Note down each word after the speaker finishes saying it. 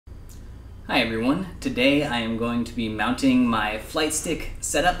Hi everyone, today I am going to be mounting my flight stick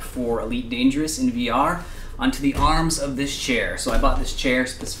setup for Elite Dangerous in VR onto the arms of this chair. So I bought this chair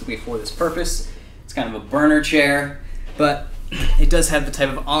specifically for this purpose. It's kind of a burner chair, but it does have the type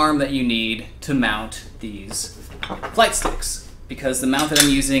of arm that you need to mount these flight sticks. Because the mount that I'm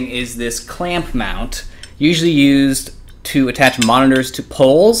using is this clamp mount, usually used to attach monitors to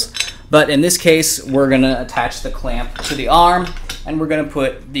poles, but in this case we're going to attach the clamp to the arm and we're going to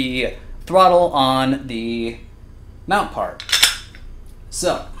put the throttle on the mount part.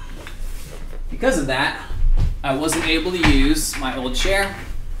 So, because of that, I wasn't able to use my old chair.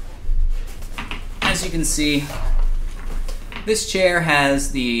 As you can see, this chair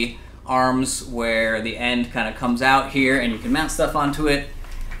has the arms where the end kind of comes out here and you can mount stuff onto it,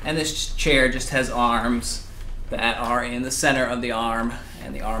 and this chair just has arms that are in the center of the arm,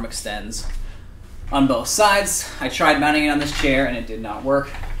 and the arm extends on both sides. I tried mounting it on this chair and it did not work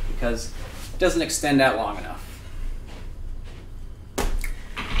because it doesn't extend out long enough.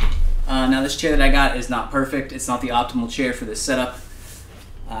 Now this chair that I got is not perfect. It's not the optimal chair for this setup.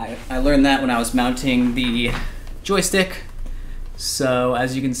 I learned that when I was mounting the joystick. So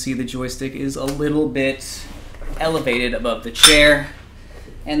as you can see, the joystick is a little bit elevated above the chair,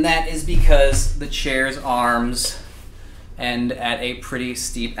 and that is because the chair's arms end at a pretty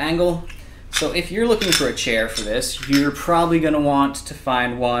steep angle. So if you're looking for a chair for this, you're probably going to want to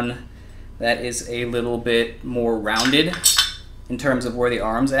find one that is a little bit more rounded in terms of where the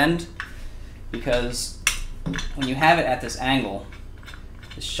arms end, because when you have it at this angle,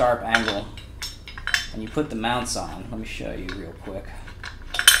 this sharp angle, and you put the mounts on, let me show you real quick.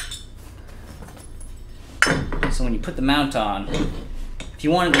 So when you put the mount on, if you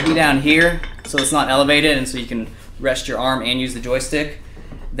want it to be down here so it's not elevated and so you can rest your arm and use the joystick,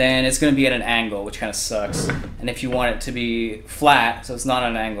 then it's going to be at an angle, which kind of sucks. And if you want it to be flat so it's not at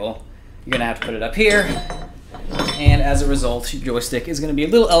an angle, you're going to have to put it up here, and as a result your joystick is going to be a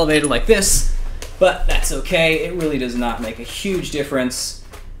little elevated like this, but that's okay. It really does not make a huge difference.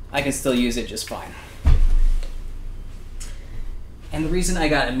 I can still use it just fine. And the reason I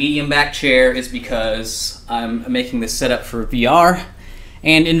got a medium back chair is because I'm making this setup for VR,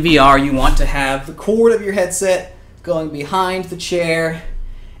 and in VR you want to have the cord of your headset going behind the chair,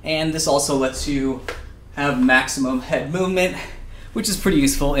 and this also lets you have maximum head movement, which is pretty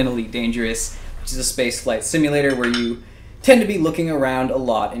useful in Elite Dangerous, which is a space flight simulator where you tend to be looking around a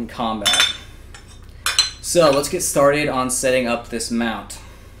lot in combat. So let's get started on setting up this mount.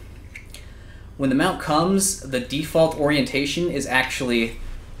 When the mount comes, the default orientation is actually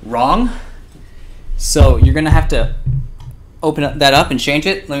wrong. So you're going to have to open that up and change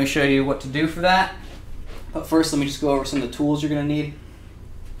it. Let me show you what to do for that. But first, let me just go over some of the tools you're going to need.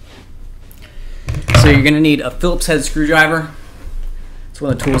 So you're going to need a Phillips head screwdriver. It's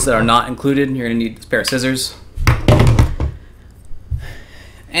one of the tools that are not included. You're going to need a pair of scissors.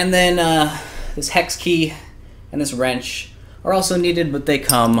 And then this hex key and this wrench are also needed, but they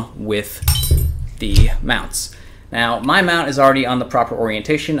come with the mounts. Now, my mount is already on the proper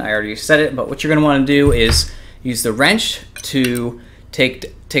orientation. I already set it, but what you're going to want to do is use the wrench to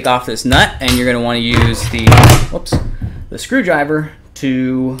take off this nut, and you're going to want to use the screwdriver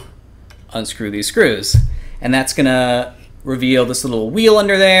to unscrew these screws. And that's going to reveal this little wheel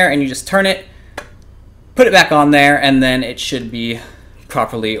under there, and you just turn it, put it back on there, and then it should be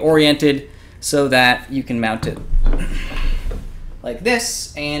properly oriented so that you can mount it like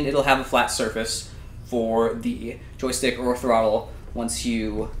this, and it'll have a flat surface for the joystick or throttle once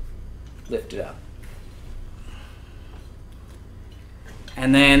you lift it up.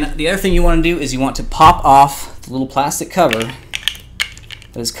 And then the other thing you want to do is you want to pop off the little plastic cover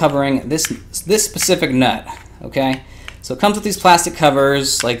that is covering this specific nut, okay? So it comes with these plastic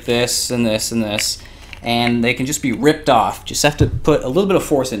covers like this and this and this, and they can just be ripped off. Just have to put a little bit of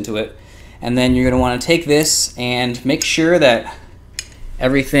force into it, and then you're going to want to take this and make sure that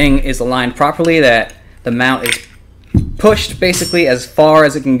everything is aligned properly, that the mount is pushed basically as far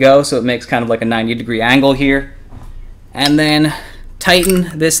as it can go, so it makes kind of like a 90-degree angle here. And then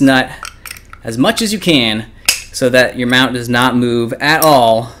tighten this nut as much as you can so that your mount does not move at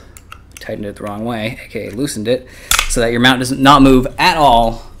all. Tightened it the wrong way, aka loosened it, so that your mount does not move at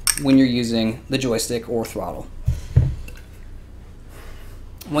all when you're using the joystick or throttle.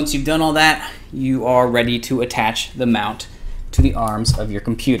 Once you've done all that, you are ready to attach the mount to the arms of your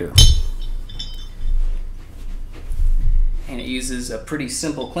computer. And it uses a pretty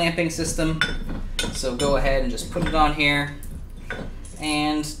simple clamping system, so go ahead and just put it on here,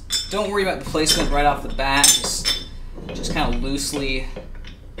 and don't worry about the placement right off the bat. Just kind of loosely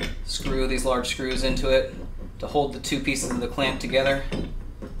screw these large screws into it to hold the two pieces of the clamp together.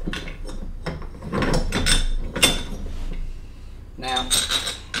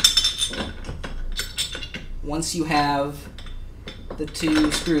 once you have the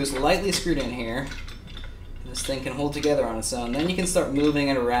two screws lightly screwed in here, this thing can hold together on its own, then you can start moving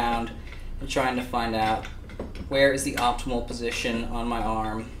it around and trying to find out where is the optimal position on my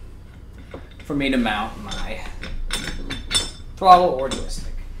arm for me to mount my throttle or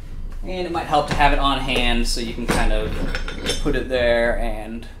joystick. And it might help to have it on hand so you can kind of put it there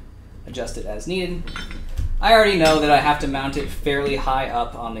and adjust it as needed. I already know that I have to mount it fairly high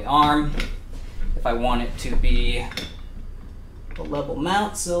up on the arm if I want it to be a level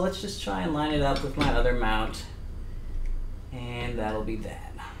mount, so let's just try and line it up with my other mount, and that'll be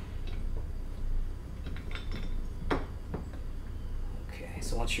that. Okay,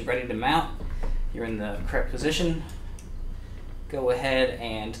 so once you're ready to mount, you're in the correct position, go ahead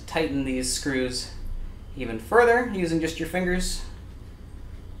and tighten these screws even further using just your fingers.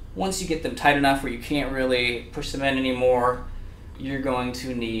 Once you get them tight enough where you can't really push them in anymore, you're going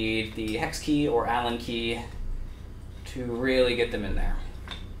to need the hex key or Allen key to really get them in there.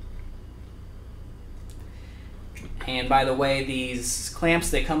 And by the way, these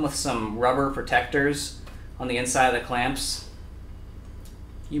clamps, they come with some rubber protectors on the inside of the clamps.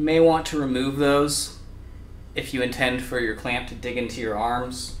 You may want to remove those if you intend for your clamp to dig into your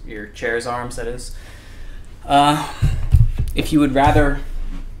arms, your chair's arms, that is. If you would rather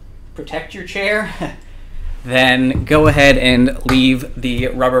protect your chair, then go ahead and leave the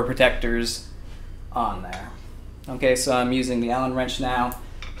rubber protectors on there. Okay, so I'm using the Allen wrench now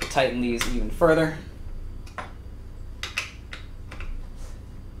to tighten these even further.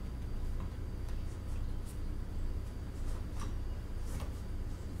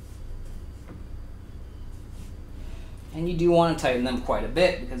 And you do want to tighten them quite a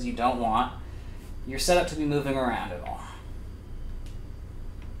bit because you don't want your setup to be moving around at all.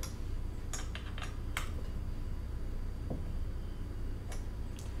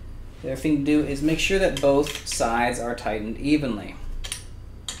 The other thing to do is make sure that both sides are tightened evenly,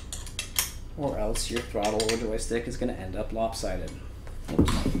 or else your throttle or joystick is going to end up lopsided.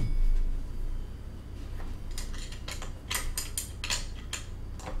 Oops.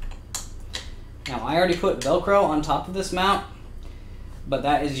 Now, I already put Velcro on top of this mount, but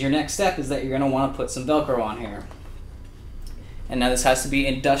that is your next step, is that you're going to want to put some Velcro on here. And now this has to be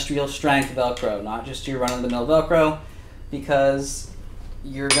industrial strength Velcro, not just your run-of-the-mill Velcro, because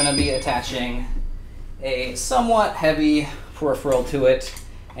you're going to be attaching a somewhat heavy peripheral to it,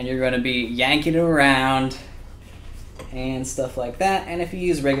 and you're going to be yanking it around and stuff like that. And if you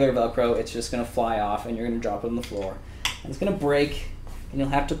use regular Velcro, it's just going to fly off and you're going to drop it on the floor. And it's going to break, and you'll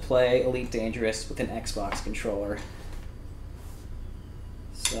have to play Elite Dangerous with an Xbox controller.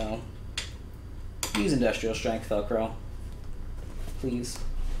 So use industrial strength Velcro, please.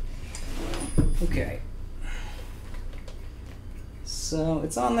 Okay. So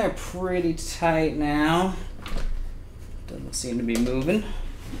it's on there pretty tight now. Doesn't seem to be moving.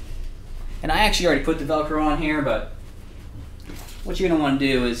 And I actually already put the Velcro on here, but what you're going to want to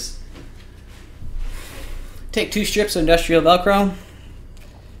do is take 2 strips of industrial Velcro,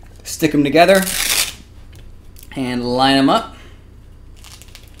 stick them together, and line them up.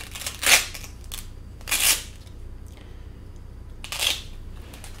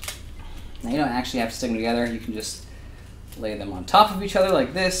 Now you don't actually have to stick them together. You can just lay them on top of each other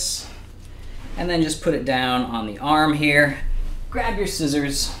like this, and then just put it down on the arm here. Grab your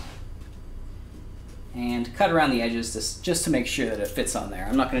scissors and cut around the edges just to make sure that it fits on there.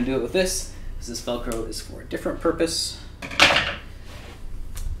 I'm not going to do it with this, because this Velcro is for a different purpose.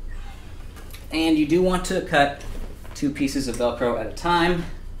 And you do want to cut 2 pieces of Velcro at a time,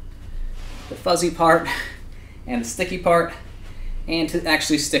 the fuzzy part and the sticky part, and to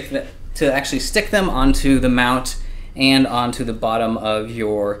actually stick them onto the mount and onto the bottom of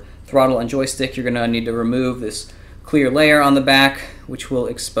your throttle and joystick. You're going to need to remove this clear layer on the back, which will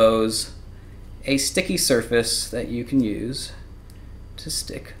expose a sticky surface that you can use to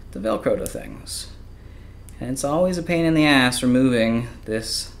stick the Velcro to things. And it's always a pain in the ass removing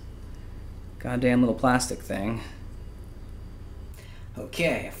this goddamn little plastic thing.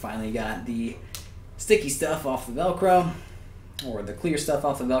 Okay, I finally got the sticky stuff off the Velcro, or the clear stuff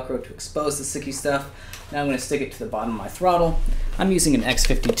off the Velcro to expose the sticky stuff. Now I'm going to stick it to the bottom of my throttle. I'm using an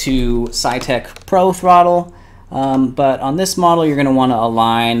X52 Cytec Pro throttle, but on this model you're going to want to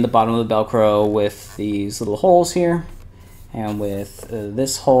align the bottom of the Velcro with these little holes here, and with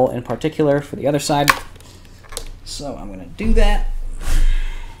this hole in particular for the other side. So I'm going to do that.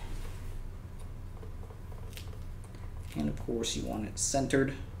 And of course you want it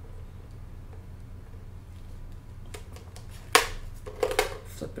centered.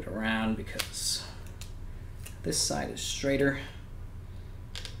 Flip it around because this side is straighter.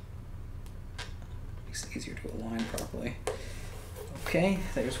 Makes it it's easier to align properly. Okay,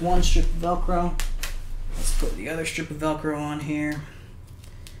 there's one strip of Velcro. Let's put the other strip of Velcro on here.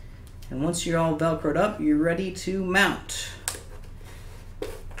 And once you're all Velcroed up, you're ready to mount.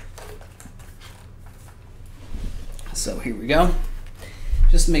 So here we go.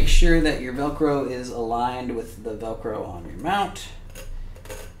 Just make sure that your Velcro is aligned with the Velcro on your mount.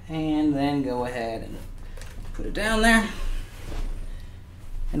 And then go ahead and put it down there.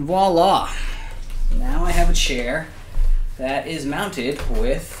 And voila! Now I have a chair that is mounted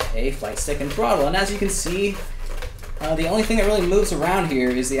with a flight stick and throttle. And as you can see, the only thing that really moves around here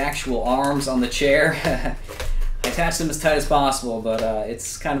is the actual arms on the chair. I attached them as tight as possible, but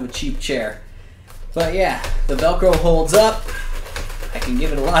it's kind of a cheap chair. But yeah, the Velcro holds up. I can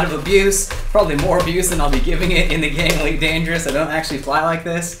give it a lot of abuse, probably more abuse than I'll be giving it in the game Elite Dangerous. I don't actually fly like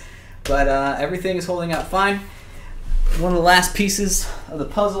this, but everything is holding out fine. One of the last pieces of the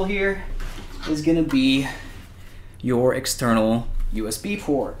puzzle here is going to be your external USB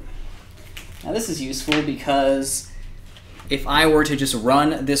port. Now this is useful because if I were to just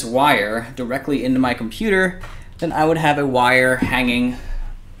run this wire directly into my computer, then I would have a wire hanging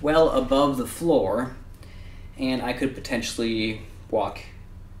well above the floor, and I could potentially walk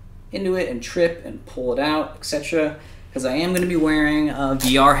into it and trip and pull it out, etc. Because I am going to be wearing a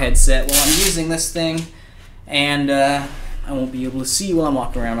VR headset while I'm using this thing, and I won't be able to see while I'm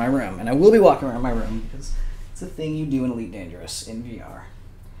walking around my room. And I will be walking around my room because it's a thing you do in Elite Dangerous in VR.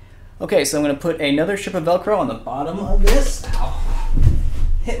 Okay, so I'm going to put another strip of Velcro on the bottom of this. Ow.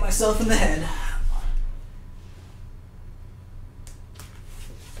 Hit myself in the head.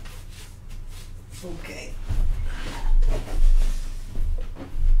 Okay.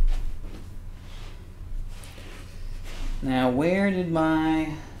 Now, where did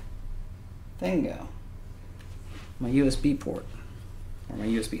my thing go? My USB port, or my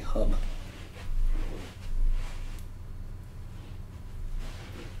USB hub.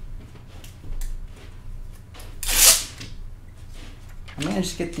 I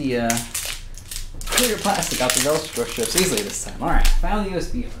managed to get the clear plastic out the Velcro strips easily this time. Alright, found the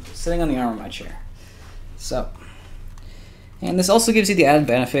USB hub. It's sitting on the arm of my chair. So, and this also gives you the added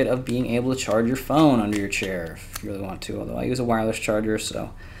benefit of being able to charge your phone under your chair if you really want to, although I use a wireless charger,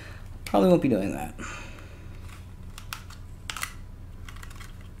 so probably won't be doing that.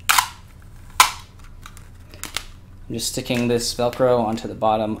 I'm just sticking this Velcro onto the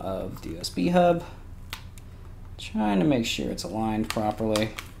bottom of the USB hub, trying to make sure it's aligned properly.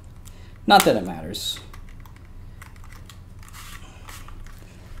 Not that it matters.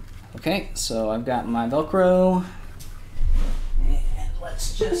 Okay, so I've got my Velcro, and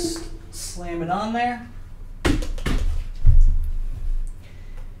let's just slam it on there.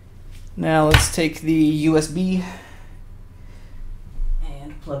 Now let's take the USB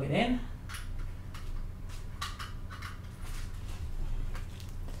and plug it in.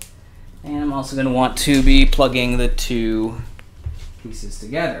 And I'm also going to want to be plugging the two pieces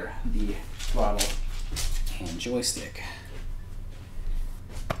together, the throttle and joystick.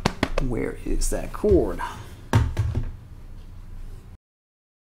 Where is that cord?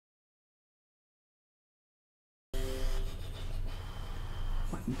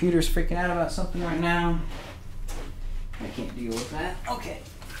 My computer's freaking out about something right now. I can't deal with that. Okay.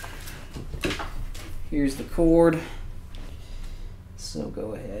 Here's the cord. So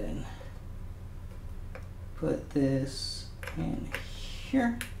go ahead and put this in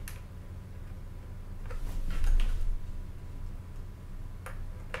here.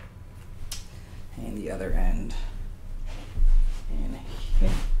 And the other end in here.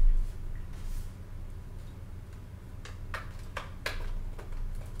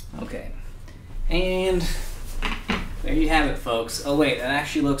 Okay, and there you have it, folks. Oh wait, that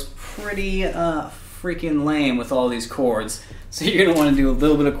actually looks pretty freaking lame with all these cords. So you're gonna want to do a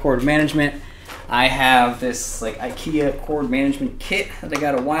little bit of cord management. I have this like IKEA cord management kit that I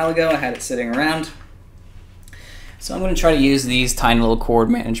got a while ago. I had it sitting around. So I'm going to try to use these tiny little cord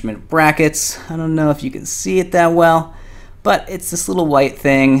management brackets. I don't know if you can see it that well, but it's this little white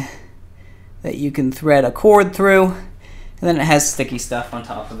thing that you can thread a cord through, and then it has sticky stuff on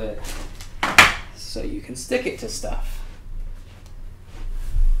top of it, so you can stick it to stuff.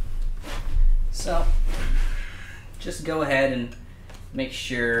 So just go ahead and make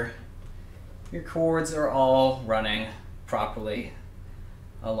sure your cords are all running properly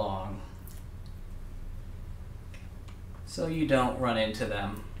along, so you don't run into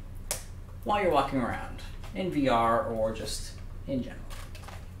them while you're walking around in VR or just in general.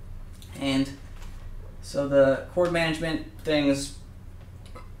 And so the cord management things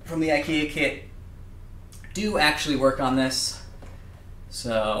from the IKEA kit do actually work on this.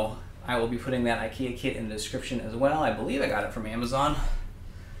 So I will be putting that IKEA kit in the description as well. I believe I got it from Amazon.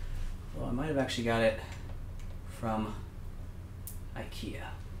 Well, I might have actually got it from IKEA,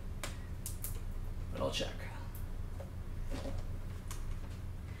 but I'll check.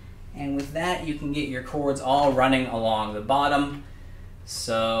 And with that, you can get your cords all running along the bottom,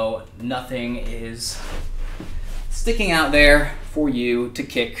 so nothing is sticking out there for you to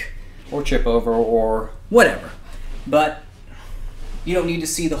kick or trip over or whatever. But you don't need to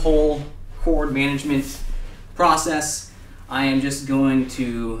see the whole cord management process. I am just going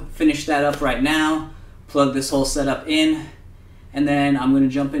to finish that up right now, plug this whole setup in, and then I'm going to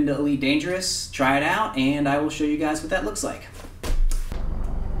jump into Elite Dangerous, try it out, and I will show you guys what that looks like.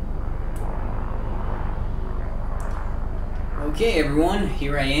 Okay everyone,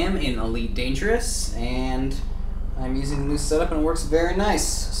 here I am in Elite Dangerous, and I'm using the new setup and it works very nice.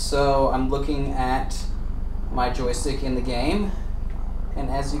 So I'm looking at my joystick in the game, and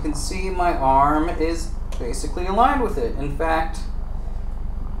as you can see, my arm is basically aligned with it. In fact,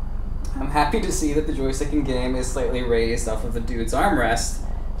 I'm happy to see that the joystick in game is slightly raised off of the dude's armrest,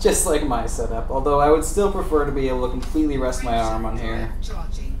 just like my setup, although I would still prefer to be able to completely rest my arm on here.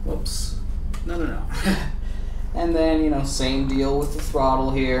 Whoops. No. And then, you know, same deal with the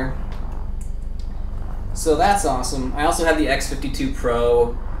throttle here. So that's awesome. I also have the X52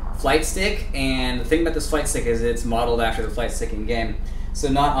 Pro flight stick, and the thing about this flight stick is it's modeled after the flight stick in game. So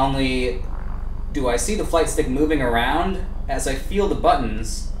not only do I see the flight stick moving around, as I feel the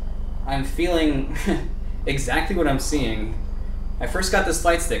buttons, I'm feeling exactly what I'm seeing. I first got this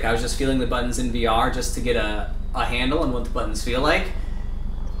flight stick, I was just feeling the buttons in VR just to get a handle on what the buttons feel like.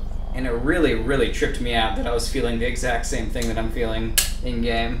 And it really, really tripped me out that I was feeling the exact same thing that I'm feeling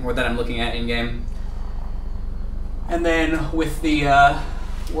in-game, or that I'm looking at in-game. And then with the,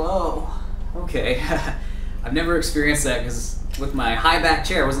 whoa, okay. I've never experienced that because with my high back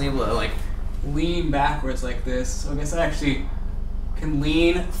chair I wasn't able to like lean backwards like this. So I guess I actually can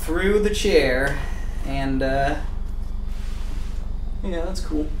lean through the chair, and yeah, that's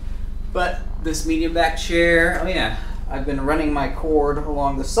cool. But this medium back chair, oh yeah, I've been running my cord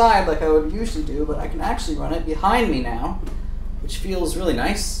along the side like I would usually do, but I can actually run it behind me now, which feels really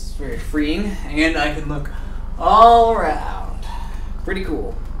nice. It's very freeing, and I can look all around. Pretty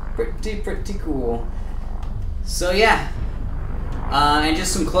cool. Pretty cool. So yeah, and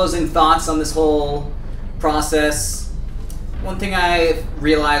just some closing thoughts on this whole process. One thing I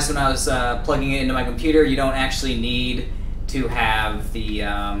realized when I was plugging it into my computer, you don't actually need to have the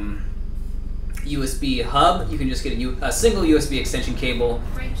USB hub. You can just get a single USB extension cable,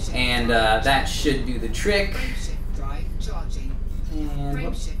 and that should do the trick.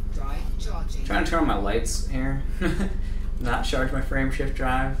 And trying to turn on my lights here. Not charge my frame shift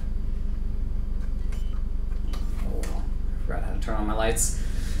drive. Oh, I forgot how to turn on my lights.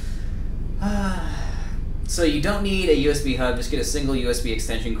 So you don't need a USB hub, just get a single USB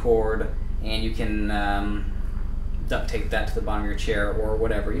extension cord, and you can duct tape that to the bottom of your chair or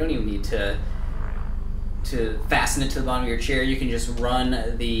whatever. You don't even need to fasten it to the bottom of your chair. You can just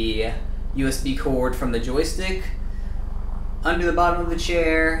run the USB cord from the joystick under the bottom of the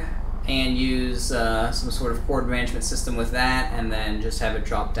chair and use some sort of cord management system with that, and then just have it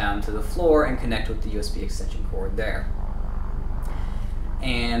drop down to the floor and connect with the USB extension cord there.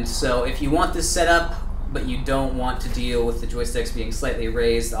 And so if you want this setup, but you don't want to deal with the joysticks being slightly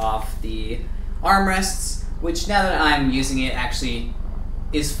raised off the armrests, which now that I'm using it actually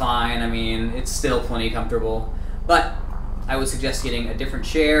is fine. I mean, it's still plenty comfortable, but I would suggest getting a different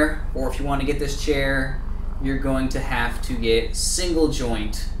chair, or if you want to get this chair, you're going to have to get single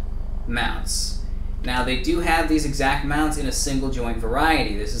joint mounts. Now they do have these exact mounts in a single joint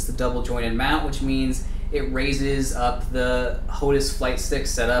variety. This is the double jointed mount, which means it raises up the HOTAS flight stick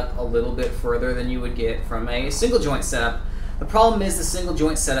setup a little bit further than you would get from a single joint setup. The problem is the single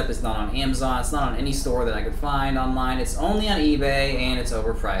joint setup is not on Amazon, it's not on any store that I could find online, it's only on eBay, and it's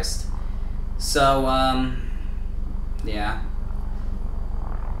overpriced. So, yeah.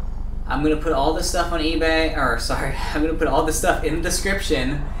 I'm going to put all this stuff on eBay, or sorry, I'm going to put all this stuff in the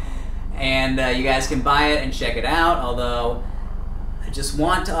description, and you guys can buy it and check it out, although I just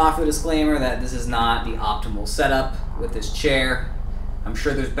want to offer a disclaimer that this is not the optimal setup with this chair. I'm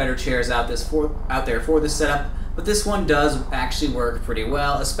sure there's better chairs out there for this setup, but this one does actually work pretty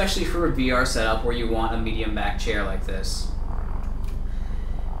well, especially for a VR setup where you want a medium back chair like this.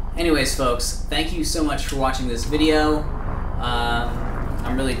 Anyways, folks, thank you so much for watching this video.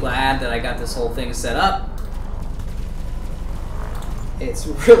 I'm really glad that I got this whole thing set up. It's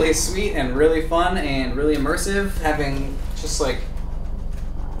really sweet and really fun and really immersive, having just like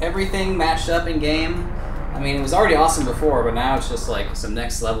everything matched up in game. I mean, it was already awesome before, but now it's just like some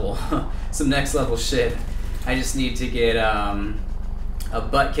next level, some next level shit. I just need to get a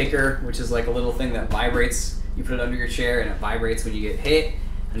butt kicker, which is like a little thing that vibrates. You put it under your chair and it vibrates when you get hit.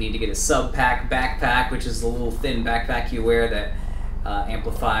 I need to get a SubPac backpack, which is the little thin backpack you wear that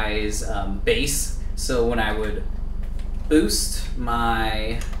amplifies bass. So when I would boost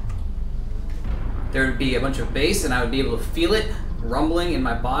there would be a bunch of bass and I would be able to feel it rumbling in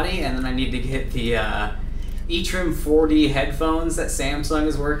my body. And then I need to get the eTrim 4D headphones that Samsung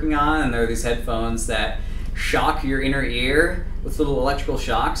is working on, and there are these headphones that shock your inner ear with little electrical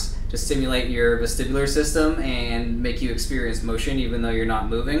shocks to stimulate your vestibular system and make you experience motion even though you're not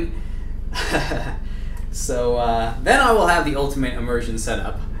moving. So then I will have the ultimate immersion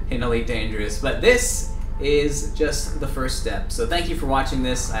setup in Elite Dangerous, but this is just the first step. So thank you for watching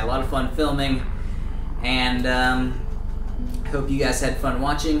this. I had a lot of fun filming, and I hope you guys had fun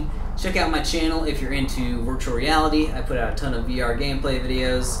watching. Check out my channel if you're into virtual reality. I put out a ton of VR gameplay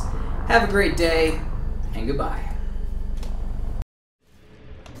videos. Have a great day, and goodbye.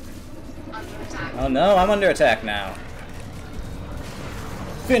 Oh no, I'm under attack now.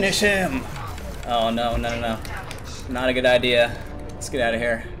 Finish him! Oh no, no, no, no. Not a good idea. Let's get out of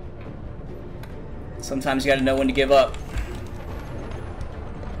here. Sometimes you gotta know when to give up.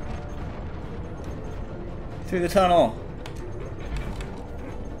 Through the tunnel.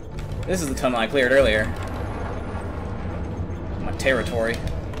 This is the tunnel I cleared earlier. My territory.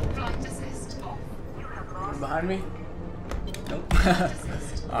 Behind me? Nope.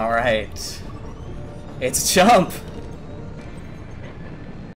 Alright. It's jump!